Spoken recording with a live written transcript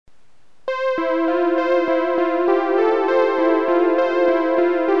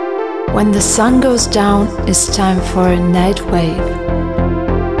When the sun goes down, it's time for a NightWave.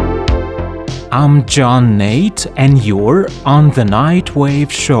 I'm John Nate, and you're on the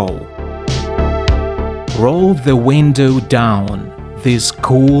NightWave Show. Roll the window down. This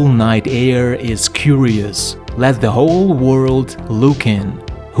cool night air is curious. Let the whole world look in.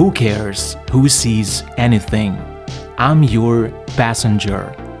 Who cares who sees anything? I'm your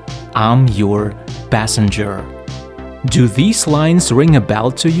passenger. I'm your passenger. Do these lines ring a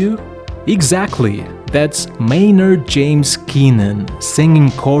bell to you? Exactly. That's Maynard James Keenan singing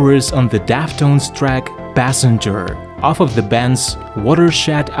chorus on the Deftones track Passenger off of the band's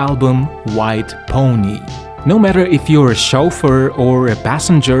Watershed album White Pony. No matter if you're a chauffeur or a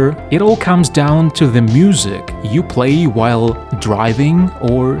passenger, it all comes down to the music you play while driving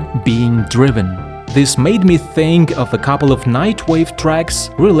or being driven. This made me think of a couple of NightWave tracks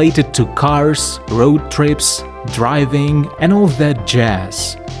related to cars, road trips, driving, and all that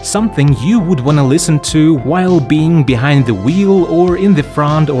jazz. Something you would want to listen to while being behind the wheel or in the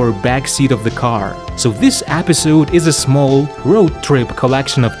front or back seat of the car. So this episode is a small road trip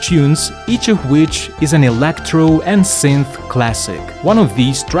collection of tunes, each of which is an electro and synth classic. One of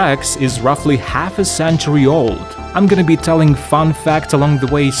these tracks is roughly half a century old. I'm gonna be telling fun facts along the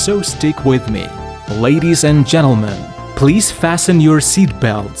way, so stick with me. Ladies and gentlemen, please fasten your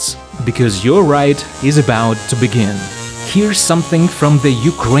seatbelts, because your ride is about to begin. Here's something from the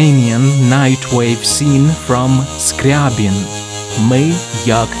Ukrainian nightwave scene from Skrябin. Ми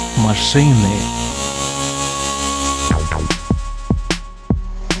як машини.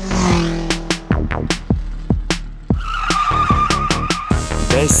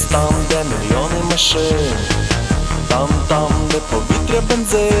 Десь там, де мільйони машин, там, де повітря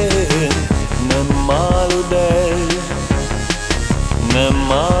бензин, нема людей,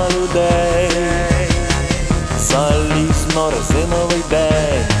 нема людей. Залізно-резиновий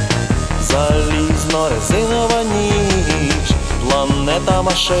день, залізно-резинова ніч, планета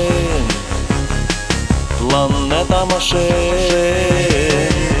машин, планета машин.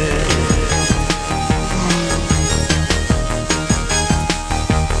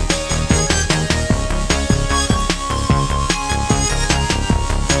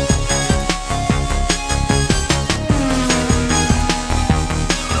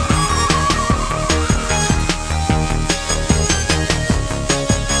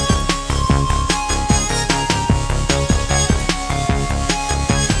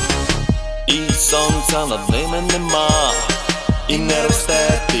 Сонця над ними нема, і не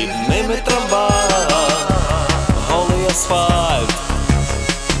росте під ними трава. Голий асфальт,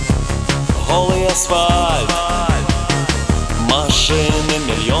 голий асфальт. Машини,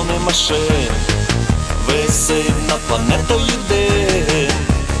 мільйони машин, висить над планетою дим.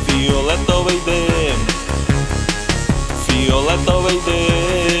 Фіолетовий дим, фіолетовий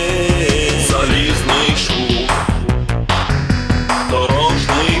дим. Залізний шум,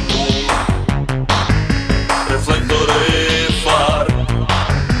 дорожній бум, рефлектори фар,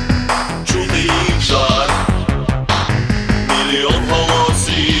 чути їх жар, мільйон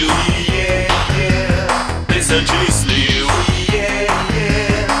голосів, тисячі слів,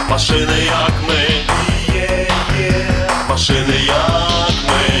 машини як ми, машини як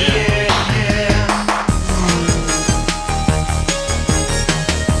ми.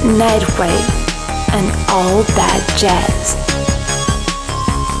 NightWave and all that jazz.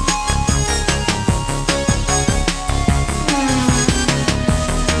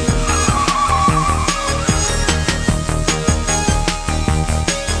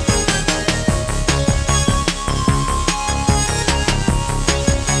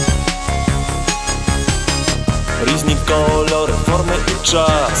 Різні кольори, форми і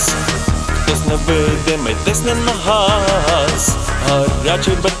час, хтось невидимий, тисне на газ.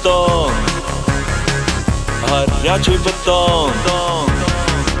 Гарячий бетон, гарячий бетон.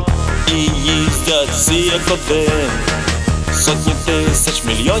 І їздять всі як один, сотні тисяч,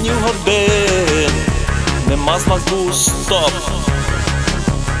 мільйонів годин. Нема знаку стоп,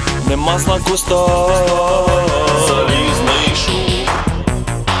 нема знаку стоп. Залізний шум,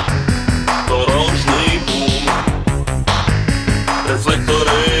 дорожній бум,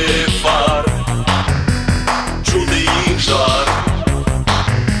 рефлектори фар, чути їх жар,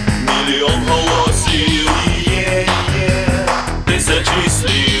 мільйон голосів, тисячі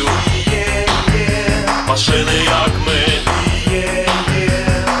слів, машини як ми,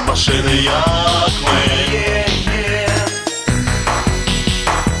 машини як ми.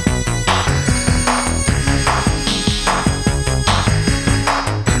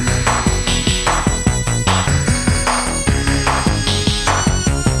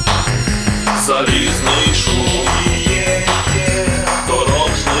 Залізний шум,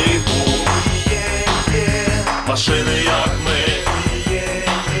 дорожній бум,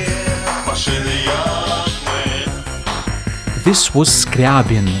 This was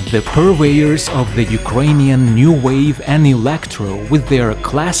Skrябin, the purveyors of the Ukrainian new wave and electro with their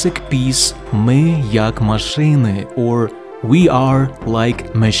classic piece «Мы як машини» or «We are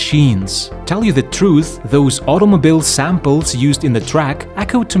like machines». Tell you the truth, those automobile samples used in the track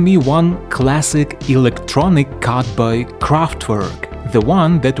echo to me one classic electronic cut by Kraftwerk, the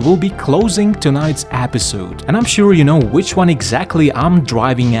one that will be closing tonight's episode, and I'm sure you know which one exactly I'm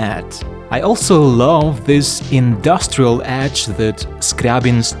driving at. I also love this industrial edge that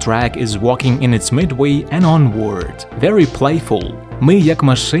Skrябin's track is walking in its midway and onward. Very playful. «Мы як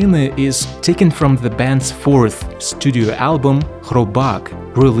машини» is taken from the band's fourth studio album Хробак,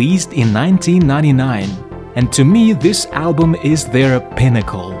 released in 1999. And to me, this album is their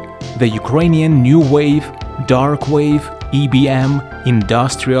pinnacle. The Ukrainian new wave, dark wave, EBM,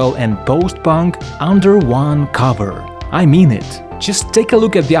 industrial and post-punk under one cover. I mean it. Just take a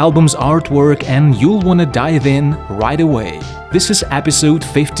look at the album's artwork and you'll wanna dive in right away. This is episode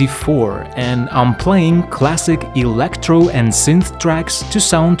 54 and I'm playing classic electro and synth tracks to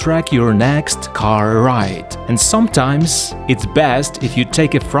soundtrack your next car ride. And sometimes it's best if you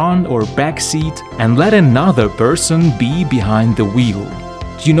take a front or back seat and let another person be behind the wheel.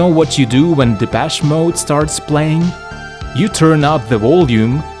 Do you know what you do when Depeche Mode starts playing? You turn up the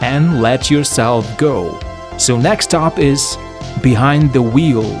volume and let yourself go. So next up is Behind the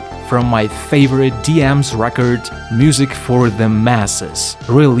Wheel from my favorite DM's record Music for the Masses,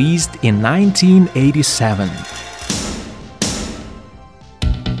 released in 1987.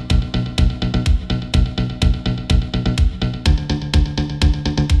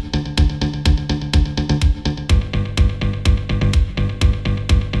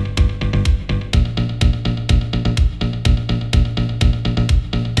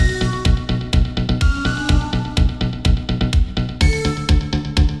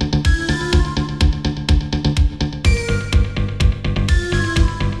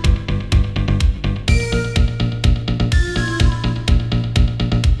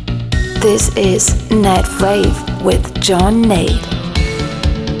 This is NightWave with John Nate.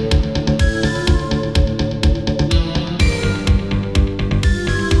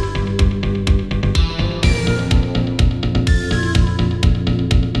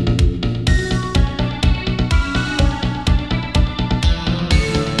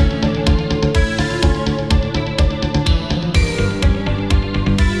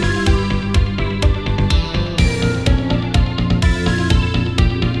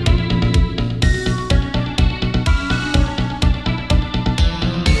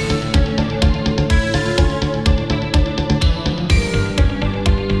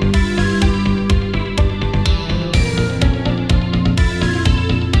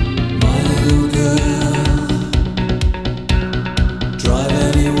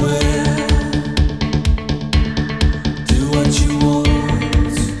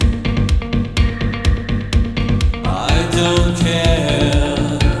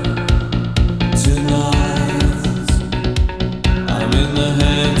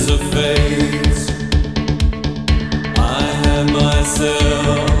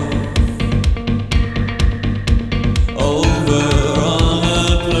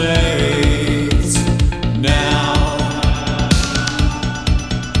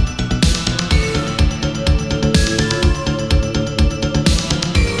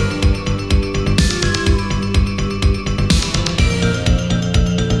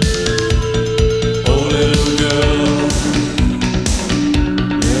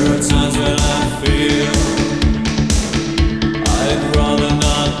 I'd rather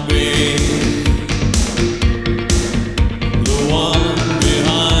not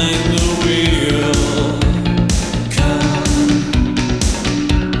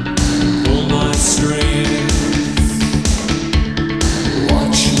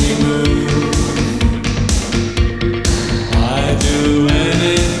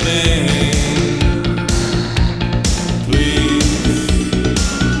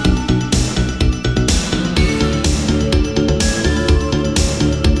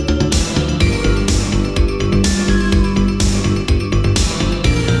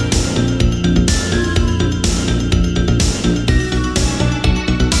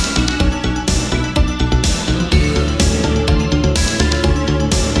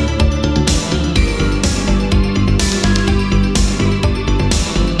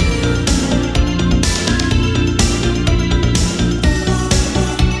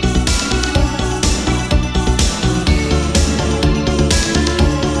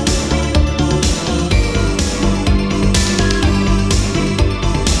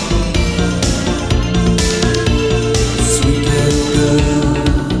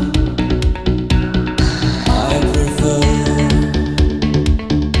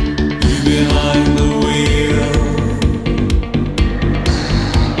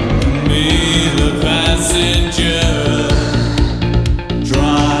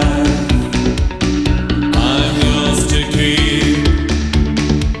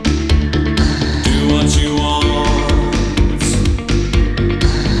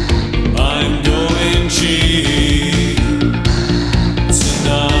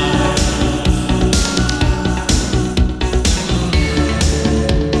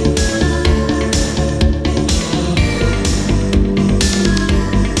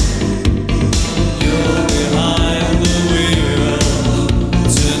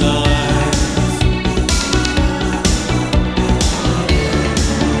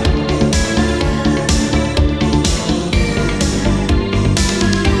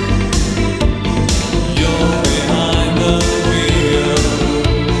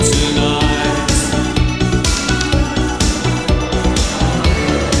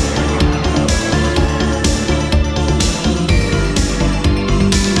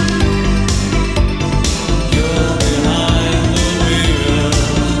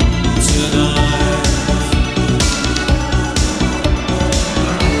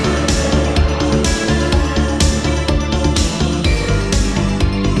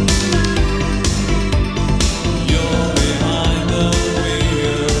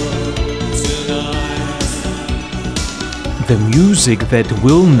The music that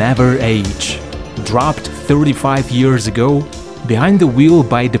will never age. Dropped 35 years ago, Behind the Wheel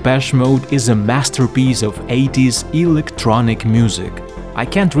by Depeche Mode is a masterpiece of 80s electronic music. I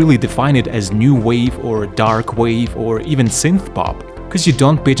can't really define it as new wave or dark wave or even synth pop, because you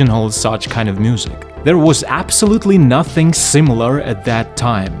don't pigeonhole such kind of music. There was absolutely nothing similar at that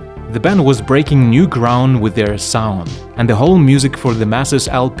time. The band was breaking new ground with their sound, and the whole Music for the Masses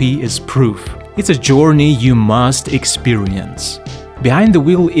LP is proof. It's a journey you must experience. Behind the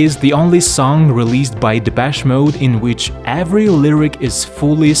Wheel is the only song released by Depeche Mode in which every lyric is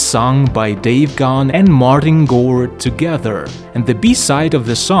fully sung by Dave Gahan and Martin Gore together, and the B-side of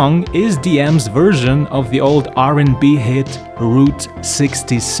the song is DM's version of the old R&B hit Route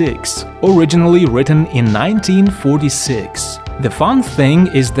 66, originally written in 1946. The fun thing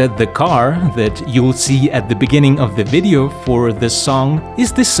is that the car that you'll see at the beginning of the video for the song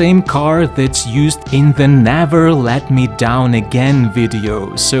is the same car that's used in the Never Let Me Down Again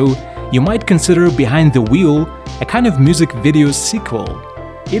video, so you might consider Behind the Wheel a kind of music video sequel.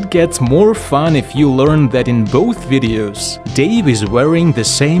 It gets more fun if you learn that in both videos, Dave is wearing the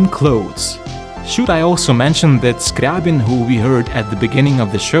same clothes. Should I also mention that Skrябin, who we heard at the beginning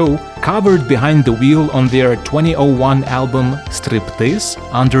of the show, covered Behind the Wheel on their 2001 album Striptease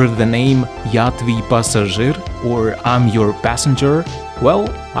under the name Я твій пасажир or I'm Your Passenger? Well,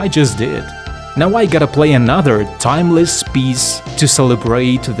 I just did. Now I gotta play another timeless piece to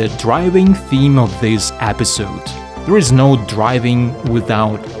celebrate the driving theme of this episode. There is no driving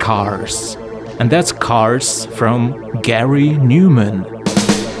without cars. And that's Cars from Gary Newman.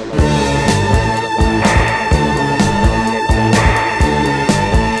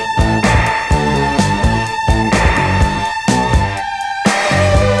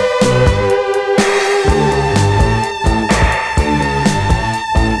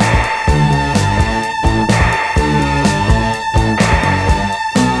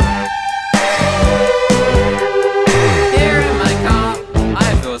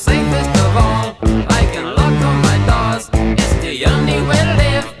 Safest of all, I can lock all my doors. It's the only way.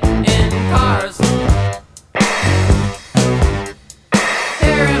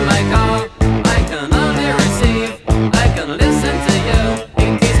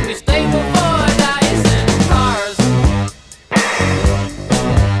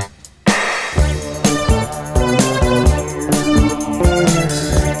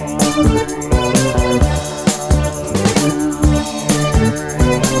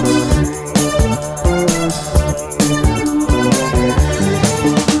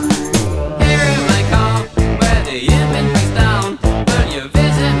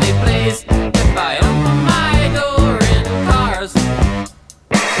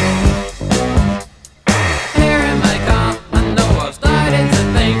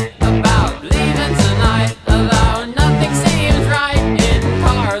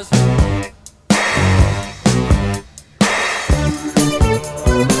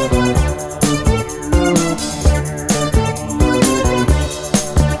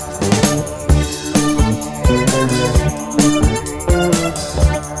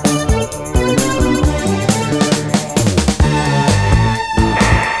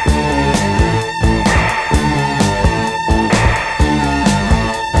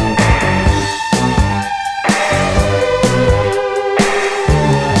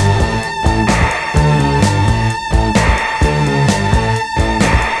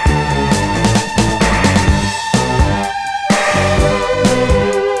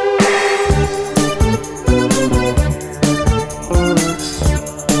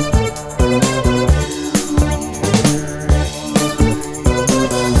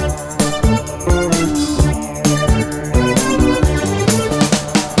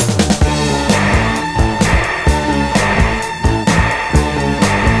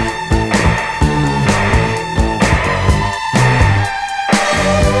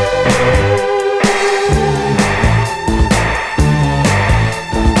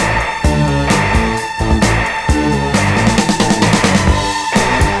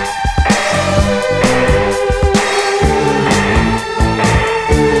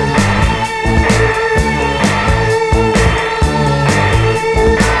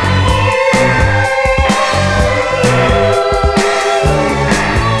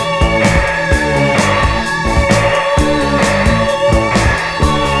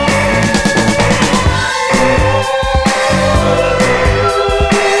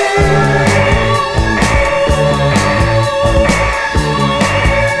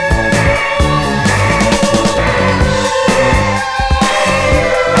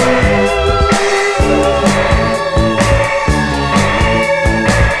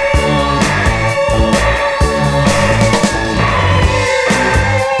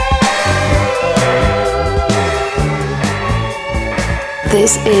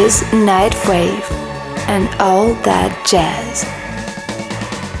 This is NightWave and all that jazz.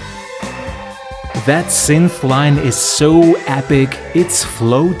 That synth line is so epic, it's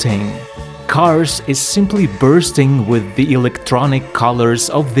floating. Cars is simply bursting with the electronic colors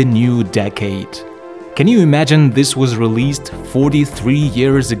of the new decade. Can you imagine this was released 43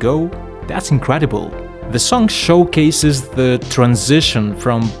 years ago? That's incredible. The song showcases the transition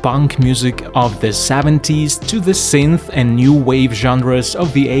from punk music of the 70s to the synth and new wave genres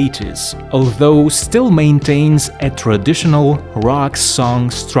of the 80s, although still maintains a traditional rock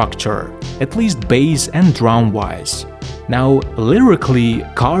song structure, at least bass and drum-wise. Now, lyrically,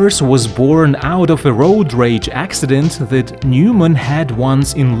 Cars was born out of a road rage accident that Newman had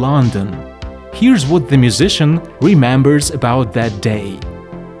once in London. Here's what the musician remembers about that day.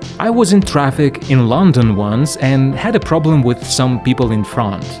 I was in traffic in London once and had a problem with some people in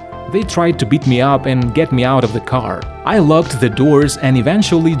front. They tried to beat me up and get me out of the car. I locked the doors and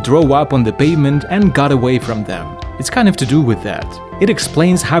eventually drove up on the pavement and got away from them. It's kind of to do with that. It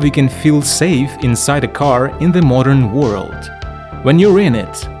explains how you can feel safe inside a car in the modern world. When you're in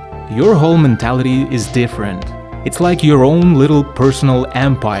it, your whole mentality is different. It's like your own little personal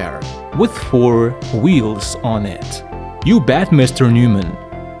empire with 4 wheels on it. You bet, Mr. Newman.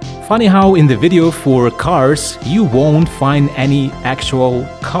 Funny how in the video for Cars you won't find any actual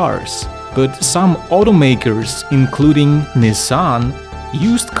cars, but some automakers, including Nissan,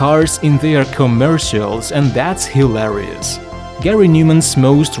 used cars in their commercials, and that's hilarious. Gary Newman's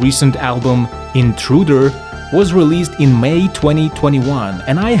most recent album, Intruder, was released in May 2021,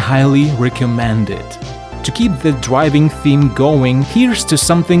 and I highly recommend it. To keep the driving theme going, here's to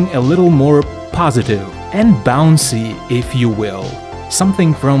something a little more positive and bouncy, if you will.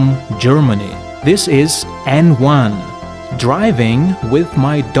 Something from Germany. This is N1, Driving with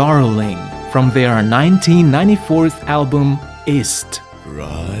My Darling, from their 1994 album Ist.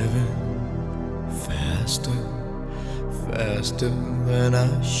 Driving faster, faster than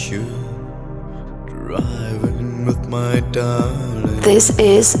I should. Driving with my darling. This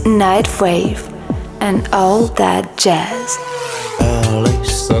is NightWave and all that jazz. Early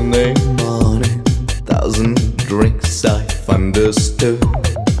Sunday morning, 1,000 drinks I've understood.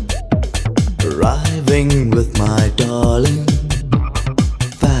 Driving with my darling,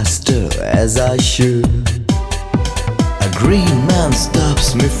 faster as I should. A green man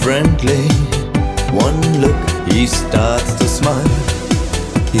stops me friendly. One look, he starts to smile.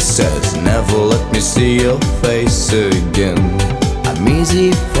 He says, never let me see your face again. I'm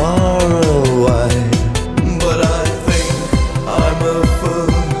easy for a while, but I think I'm a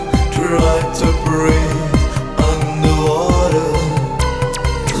fool. Try to breathe underwater.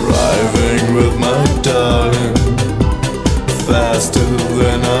 Driving with my darling, faster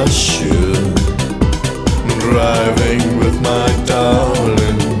than I should. Driving with my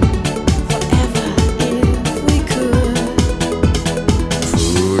darling, Forever if we could.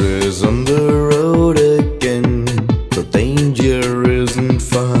 food is on the road again. The danger isn't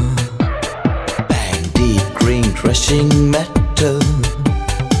far. Bang, deep green, crashing metal.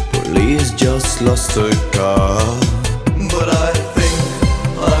 Police just lost a car. But I think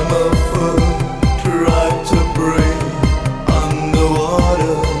I'm a fool. Try to breathe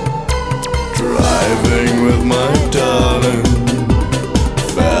underwater. Driving with my darling,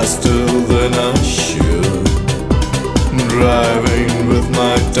 faster than I should. Driving with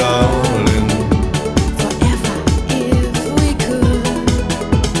my darling, Forever if we could.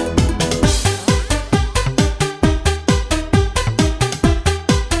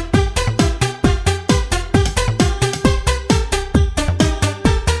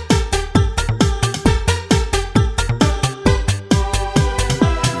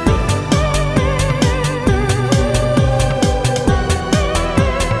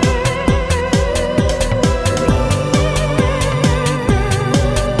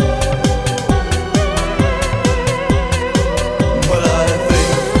 but I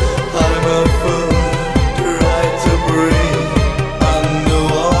think I'm a fool. Try to breathe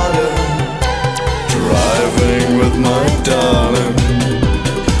underwater. Driving with my darling,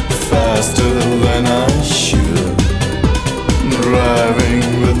 faster than I should. Driving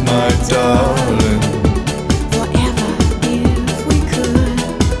with my darling, Forever if we could.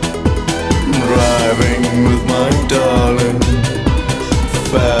 driving with my darling,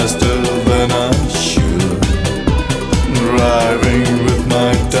 faster than I should. Driving with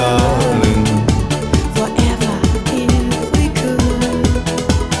my darling, Forever if we could.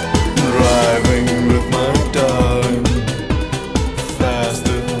 driving with my darling,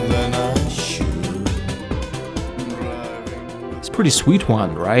 faster than I should. Driving. It's a pretty sweet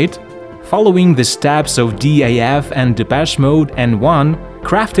one, right? Following the steps of DAF and Depeche Mode, N1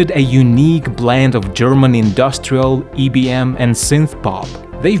 crafted a unique blend of German industrial, EBM and synth pop.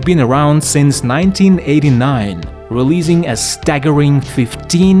 They've been around since 1989, releasing a staggering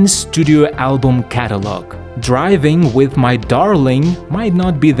 15 studio album catalog. Driving with My Darling might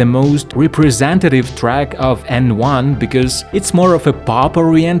not be the most representative track of N1 because it's more of a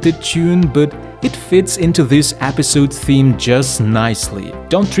pop-oriented tune, but it fits into this episode theme just nicely.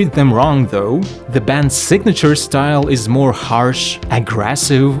 Don't treat them wrong though. The band's signature style is more harsh,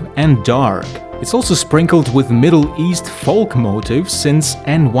 aggressive and dark. It's also sprinkled with Middle East folk motifs since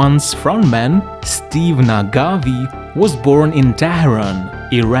N1's frontman, Steve Nagavi, was born in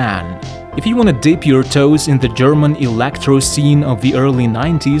Tehran, Iran. If you want to dip your toes in the German electro scene of the early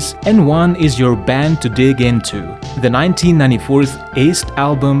 90s, N1 is your band to dig into, the 1994 East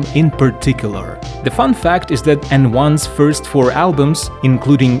album in particular. The fun fact is that N1's first 4 albums,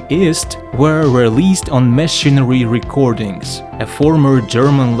 including East, were released on Machinery Recordings, a former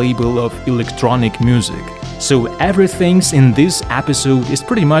German label of electronic music. So everything's in this episode is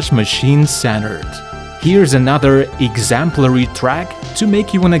pretty much machine-centered. Here's another exemplary track to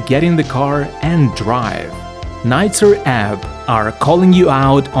make you wanna get in the car and drive. Nitzer Ebb are calling you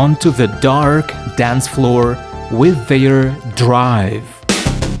out onto the dark dance floor with their Drive.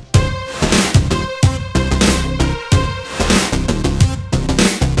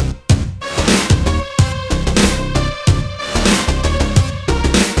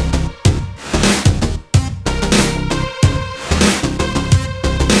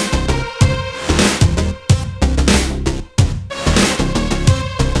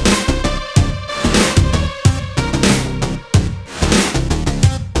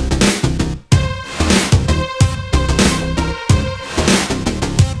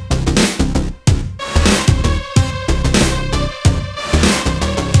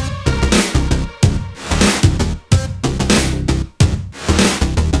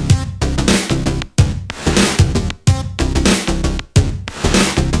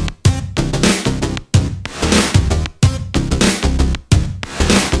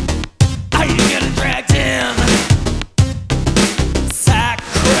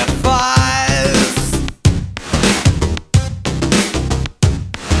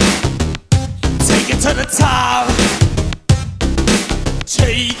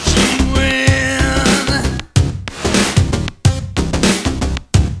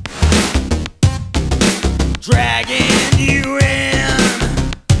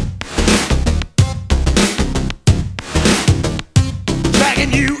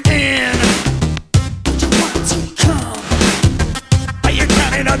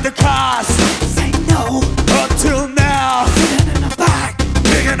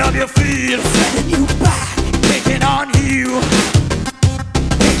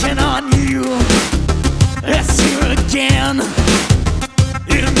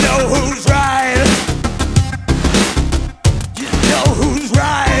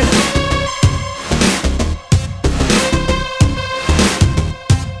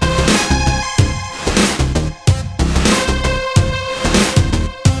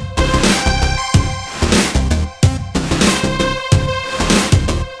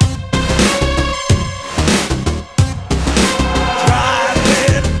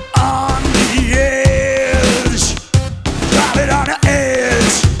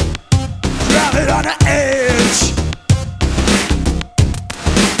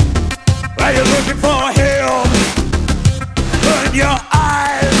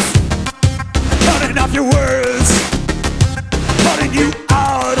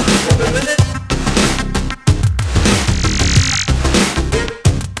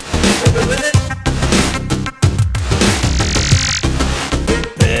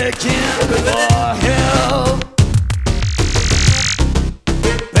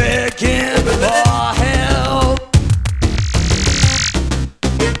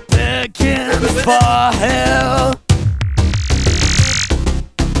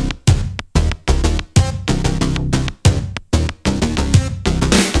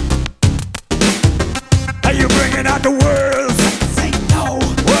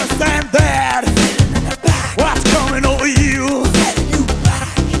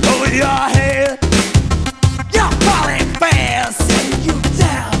 Over your head.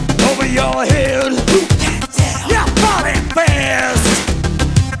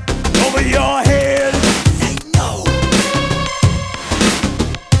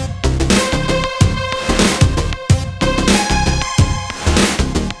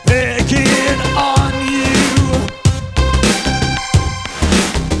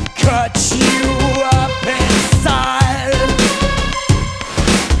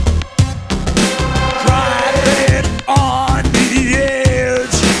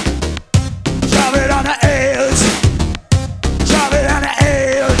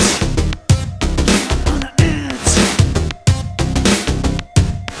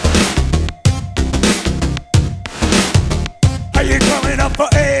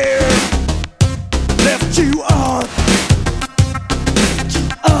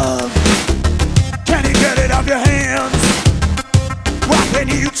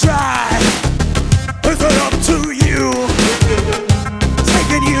 you try, is it up to you?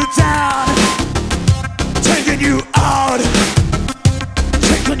 Taking you down, taking you out,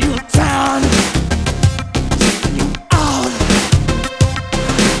 taking you down, taking you out.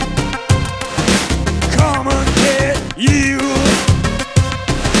 Come and get you.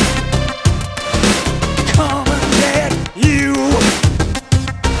 Come and get you.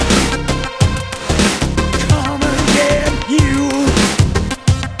 Come and get you.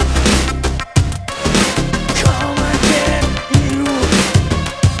 Come and get you.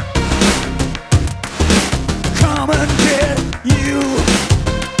 Come and get you.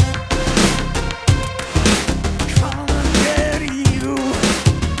 Come and get you.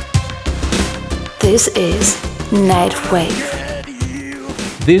 This is NightWave.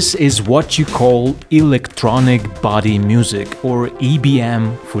 This is what you call electronic body music, or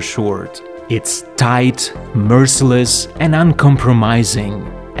EBM for short. It's tight, merciless, and uncompromising.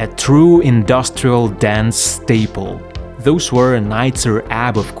 A true industrial dance staple. Those were Nitzer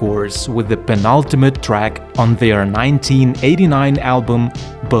Ab, of course, with the penultimate track on their 1989 album,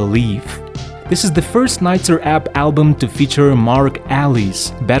 Believe. This is the first Nitzer Ab album to feature Mark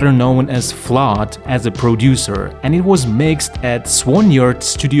Allis, better known as Flood, as a producer, and it was mixed at Swanyard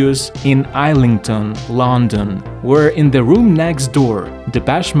Studios in Islington, London, where in the room next door,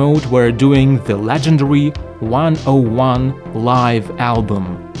 Depeche Mode were doing the legendary 101 live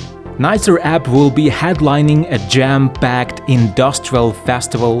album. Nitzer Ab will be headlining a jam-packed industrial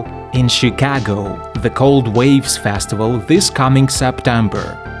festival in Chicago, the Cold Waves Festival, this coming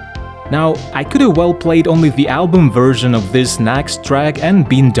September. Now, I could have well played only the album version of this next track and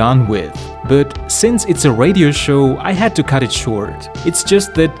been done with, but since it's a radio show, I had to cut it short. It's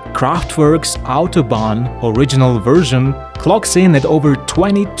just that Kraftwerk's Autobahn original version clocks in at over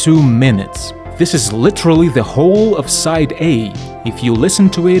 22 minutes. This is literally the whole of side A, if you listen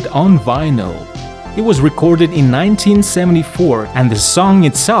to it on vinyl. It was recorded in 1974, and the song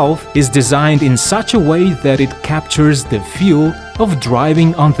itself is designed in such a way that it captures the feel of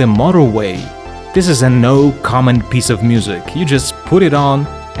driving on the motorway. This is a no comment piece of music, you just put it on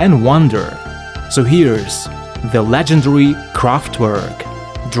and wonder. So here's the legendary Kraftwerk,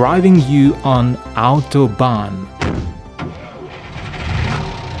 driving you on Autobahn.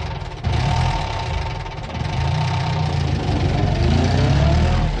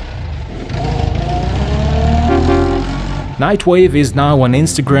 NightWave is now on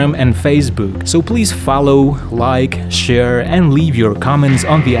Instagram and Facebook, so please follow, like, share, and leave your comments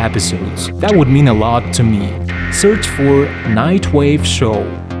on the episodes. That would mean a lot to me. Search for NightWave Show.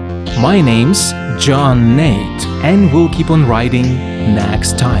 My name's John Nate, and we'll keep on writing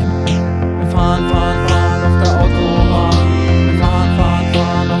next time.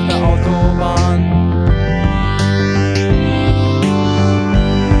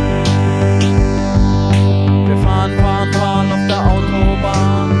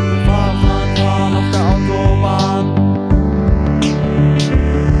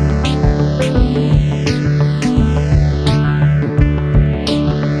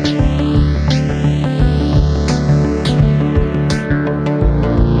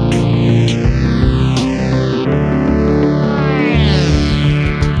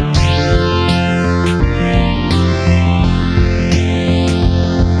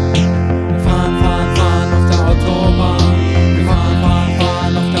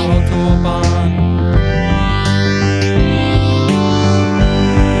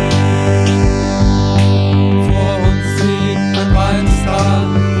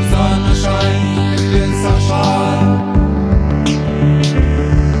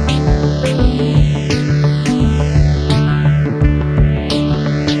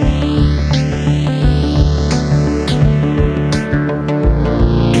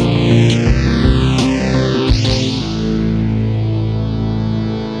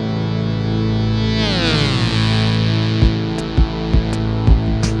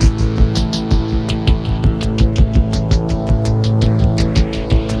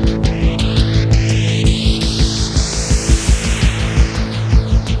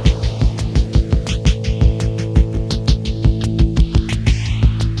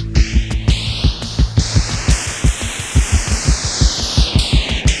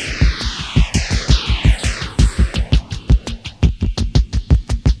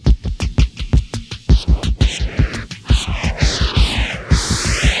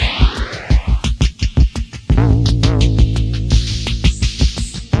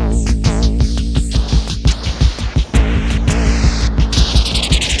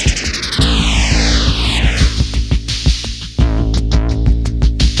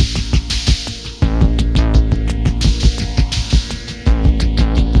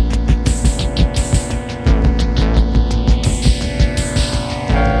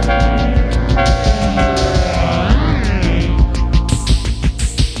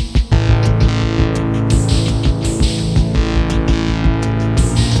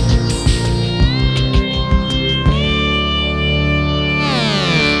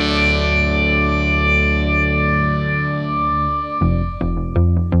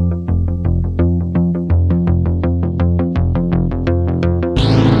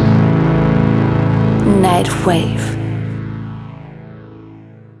 NightWave.